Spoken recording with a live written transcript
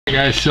Hey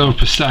guys, Silver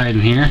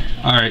Poseidon here.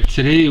 Alright,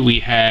 today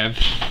we have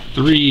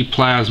 3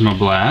 plasma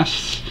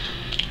blasts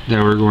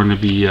that we're going to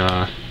be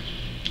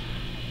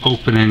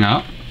opening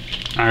up.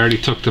 I already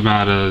took them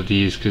out of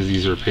these because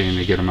these are a pain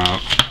to get them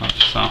out of,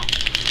 so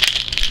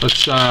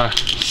let's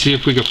see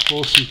if we can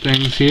pull some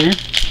things here.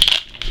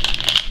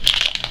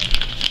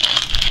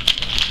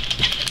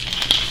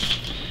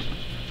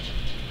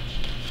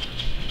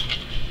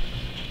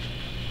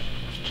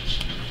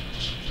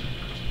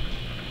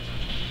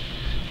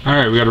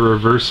 Alright, we got a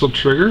reversal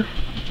trigger,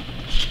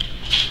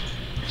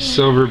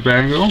 silver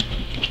bangle,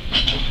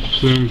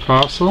 plume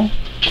fossil,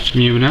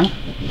 Muna,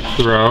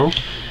 throw,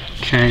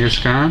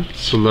 Kangaskhan,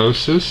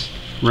 Solosis,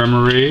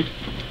 Remoraid.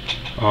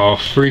 Oh,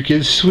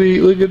 freaking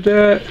sweet, look at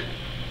that.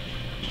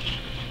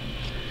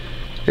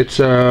 It's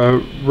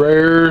a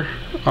rare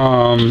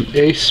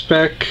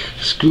A-spec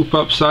scoop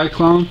up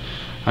cyclone.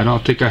 I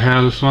don't think I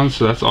have this one,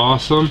 so that's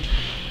awesome.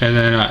 And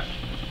then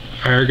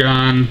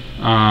Aragon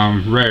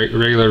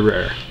regular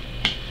rare.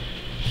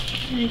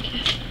 Okay.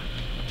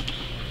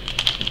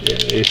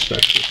 Yeah,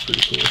 A-spec is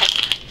pretty cool.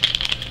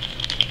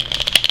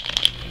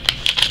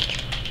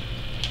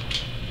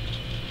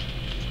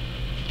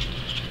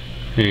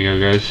 Here you go,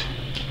 guys.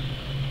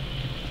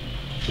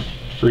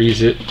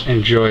 Freeze it,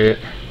 enjoy it.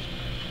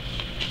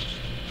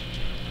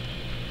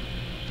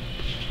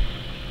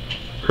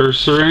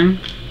 Ursaring,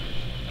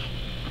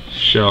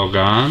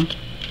 Shelgon,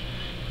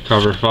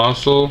 cover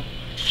fossil,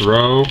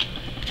 throw,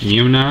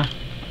 Muna,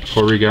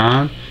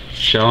 Porygon,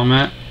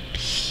 Shelmet,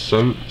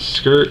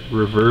 Sunskirt,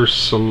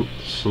 reverse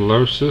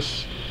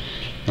Solosis.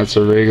 That's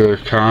a regular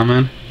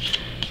common.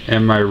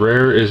 And my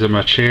rare is a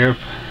Machamp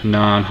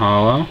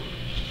non-hollow.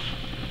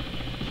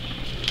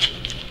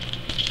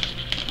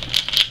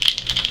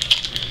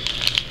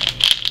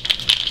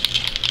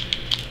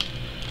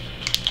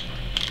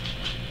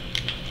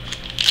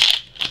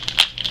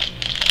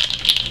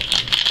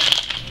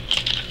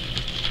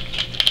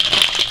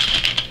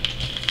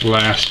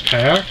 Last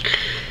pack.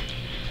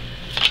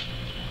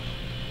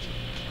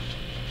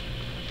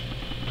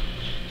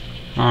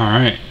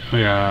 Alright, we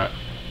got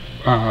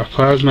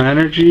Plasma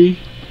Energy,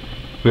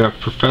 we got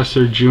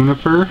Professor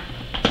Juniper,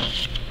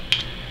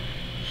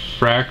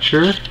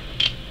 Fracture,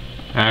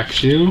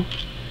 Axew,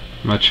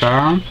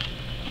 Machamp,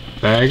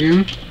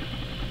 Bagon,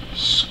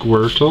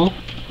 Squirtle,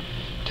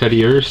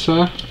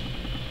 Teddiursa,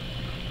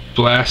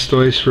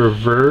 Blastoise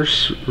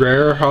Reverse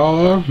Rare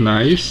Hollow,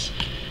 nice.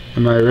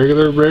 And my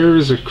regular rare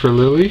is a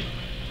Krillili,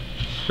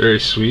 very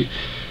sweet.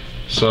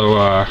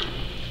 So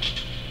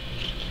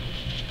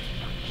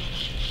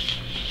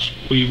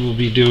we will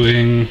be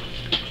doing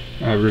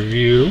a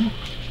review.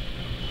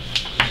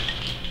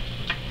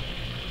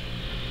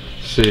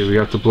 Let's see, we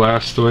got the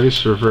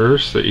Blastoise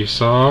Reverse that you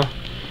saw.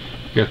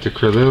 We got the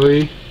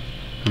Krillili,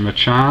 the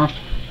Machamp,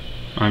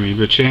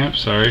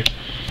 sorry.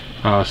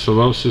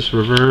 Solosis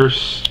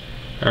Reverse,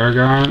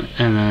 Aragon,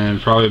 and then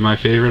probably my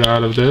favorite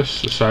out of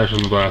this, aside from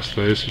the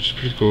Blastoise, which is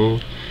pretty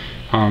cool,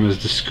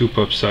 is the Scoop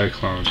Up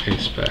Cyclone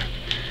A-spec.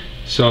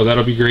 So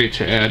that'll be great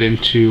to add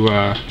into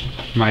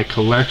my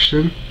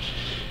collection.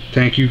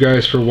 Thank you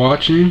guys for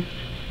watching.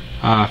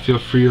 Feel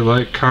free to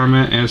like,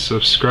 comment, and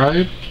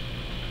subscribe.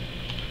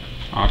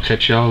 I'll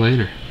catch y'all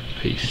later.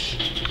 Peace.